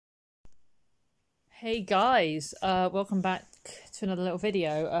Hey guys, welcome back to another little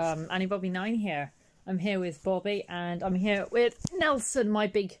video. Annie Bobby 9 here. I'm here with Bobby and I'm here with Nelson, my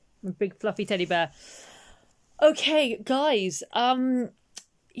big fluffy teddy bear. Okay, guys,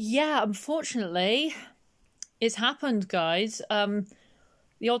 yeah, unfortunately, it's happened, guys. The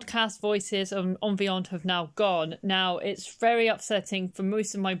oddcast voices on Vyond have now gone. Now, it's very upsetting for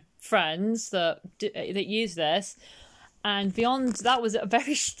most of my friends that use this. And Vyond, that was a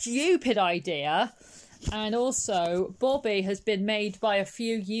very stupid idea. And also, Bobby has been made by a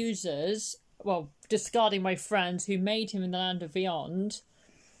few users, well, discarding my friends who made him in the land of Vyond.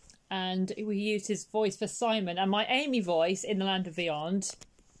 And we used his voice for Simon. And my Amy voice in the land of Vyond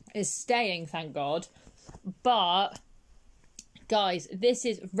is staying, thank God. But, guys, this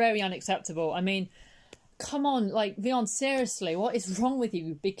is very unacceptable. I mean, come on, like, Vyond, seriously, what is wrong with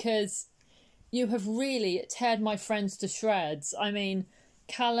you? Because you have really teared my friends to shreds. I mean,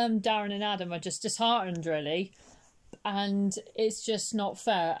 Callum, Darren and Adam are just disheartened, really. And it's just not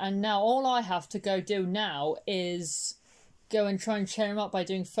fair. And now all I have to go do now is go and try and cheer them up by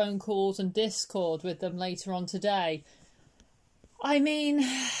doing phone calls and Discord with them later on today. I mean,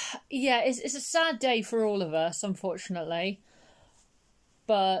 yeah, it's a sad day for all of us, unfortunately.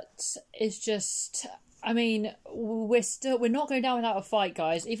 But it's just, I mean, we're not going down without a fight,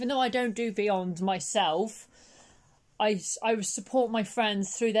 guys. Even though I don't do Vyond myself, I support my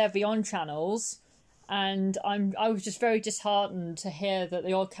friends through their Vyond channels, and I was just very disheartened to hear that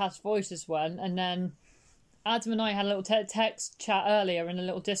the oddcast voices went. And then Adam and I had a little text chat earlier in a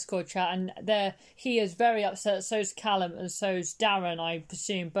little Discord chat, and he is very upset. So's Callum and so's Darren, I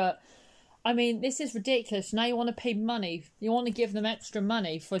presume. But I mean, this is ridiculous. Now you want to pay money. You want to give them extra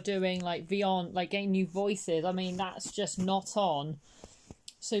money for doing, like, Vyond, like, getting new voices. I mean, that's just not on.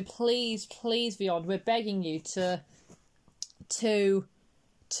 So please, Vyond, we're begging you to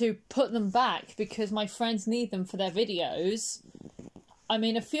put them back, because my friends need them for their videos. I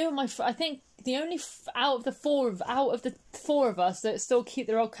mean, a few of my... I think the only... out of the four of us that still keep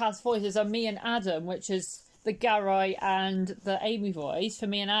their oddcast voices are me and Adam, which is the Garai and the Amy voice for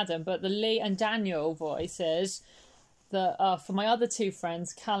me and Adam, but the Lee and Daniel voices that for my other two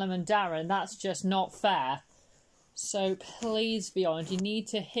friends, Callum and Darren, that's just not fair. So please, Vyond, you need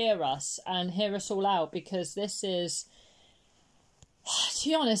to hear us and hear us all out, because this is, to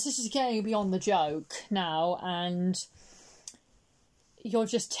be honest, this is getting beyond the joke now, and you're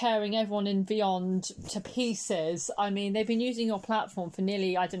just tearing everyone in Vyond to pieces. I mean, they've been using your platform for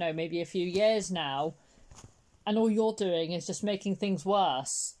nearly, I don't know, maybe a few years now. And all you're doing is just making things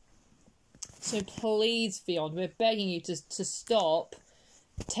worse. So please, Vyond, we're begging you to stop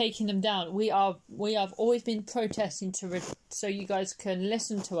taking them down. We have always been protesting so you guys can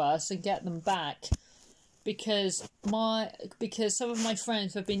listen to us and get them back. Because some of my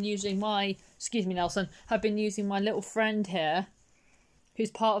friends have been using Nelson, have been using my little friend here,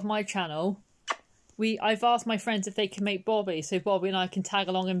 who's part of my channel. I've asked my friends if they can make Bobby, so Bobby and I can tag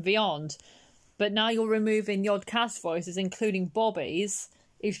along in Vyond. But now you're removing the oddcast voices, including Bobby's.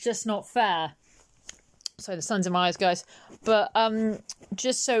 It's just not fair. Sorry, the sun's in my eyes, guys. But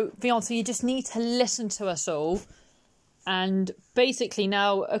just so, Vyond, so you just need to listen to us all. And basically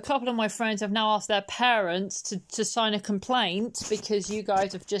now, a couple of my friends have now asked their parents to sign a complaint, because you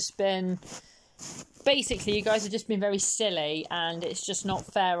guys have just been... Basically, you guys have just been very silly, and it's just not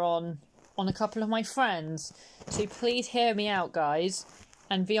fair on a couple of my friends. So please hear me out, guys.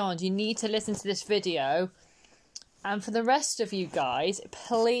 And Vyond, you need to listen to this video. And for the rest of you guys,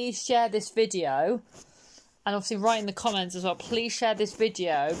 please share this video. And obviously write in the comments as well, please share this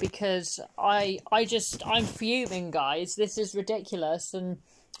video, because I'm fuming, guys. This is ridiculous. And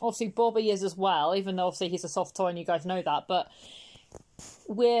obviously Bobby is as well, even though obviously he's a soft toy and you guys know that. But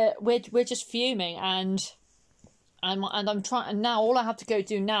we're just fuming, and I'm trying, and now all I have to go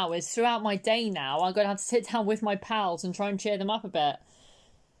do now is, throughout my day now, I'm going to have to sit down with my pals and try and cheer them up a bit.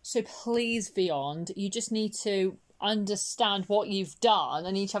 So please, Vyond, you just need to understand what you've done,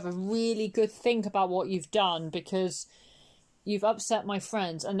 and you need to have a really good think about what you've done, because you've upset my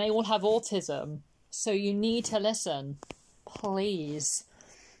friends, and they all have autism. So you need to listen. Please.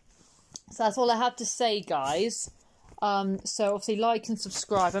 So that's all I have to say, guys. So obviously like and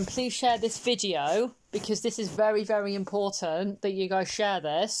subscribe, and please share this video, because this is very, very important that you guys share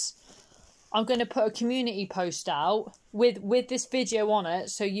this. I'm going to put a community post out with this video on it,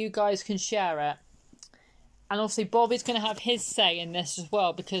 so you guys can share it. And obviously Bobby's going to have his say in this as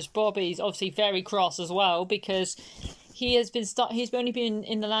well, because Bobby's obviously very cross as well, because he's only been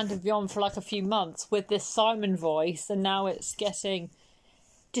in the land of Vyond for like a few months with this Simon voice, and now it's getting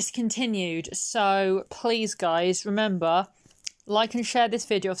discontinued. So please, guys, remember, like and share this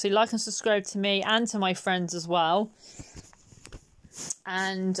video. Obviously, like and subscribe to me and to my friends as well.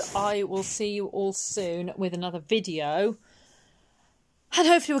 And I will see you all soon with another video. And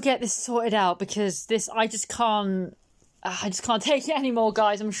hopefully we'll get this sorted out, because I just can't take it anymore,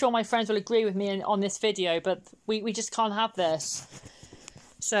 guys. I'm sure my friends will agree with me on this video, but we just can't have this.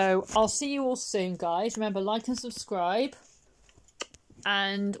 So I'll see you all soon, guys. Remember, like and subscribe.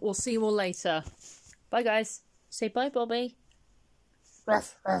 And we'll see you all later. Bye, guys. Say bye, Bobby.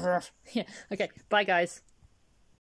 Yeah, okay. Bye, guys.